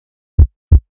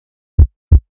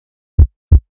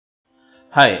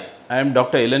Hi, I am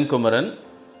Dr. Elankumaran.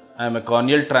 I am a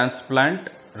corneal transplant,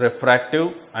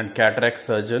 refractive and cataract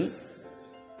surgeon.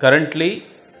 Currently,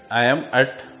 I am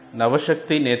at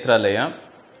Navashakti Netralaya,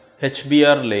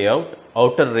 HBR layout,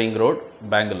 Outer Ring Road,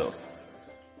 Bangalore.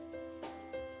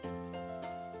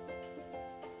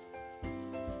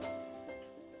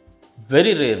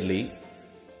 Very rarely,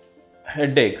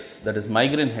 headaches, that is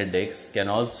migraine headaches, can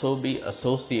also be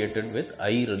associated with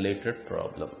eye-related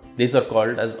problem. These are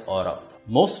called as aura.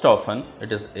 Most often,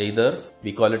 it is either,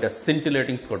 we call it as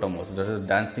scintillating scotomas, that is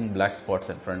dancing black spots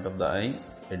in front of the eye,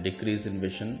 a decrease in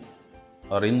vision,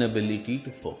 or inability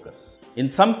to focus. In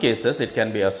some cases, it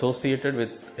can be associated with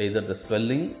either the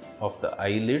swelling of the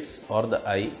eyelids or the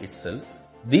eye itself.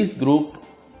 These group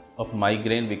of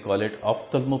migraine, we call it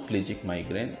ophthalmoplegic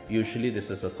migraine. Usually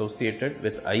this is associated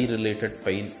with eye-related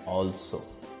pain also.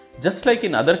 Just like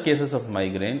in other cases of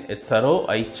migraine, a thorough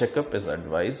eye checkup is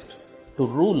advised to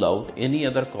rule out any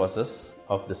other causes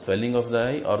of the swelling of the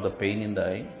eye or the pain in the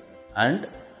eye, and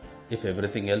if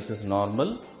everything else is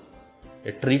normal,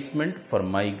 a treatment for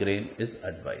migraine is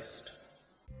advised.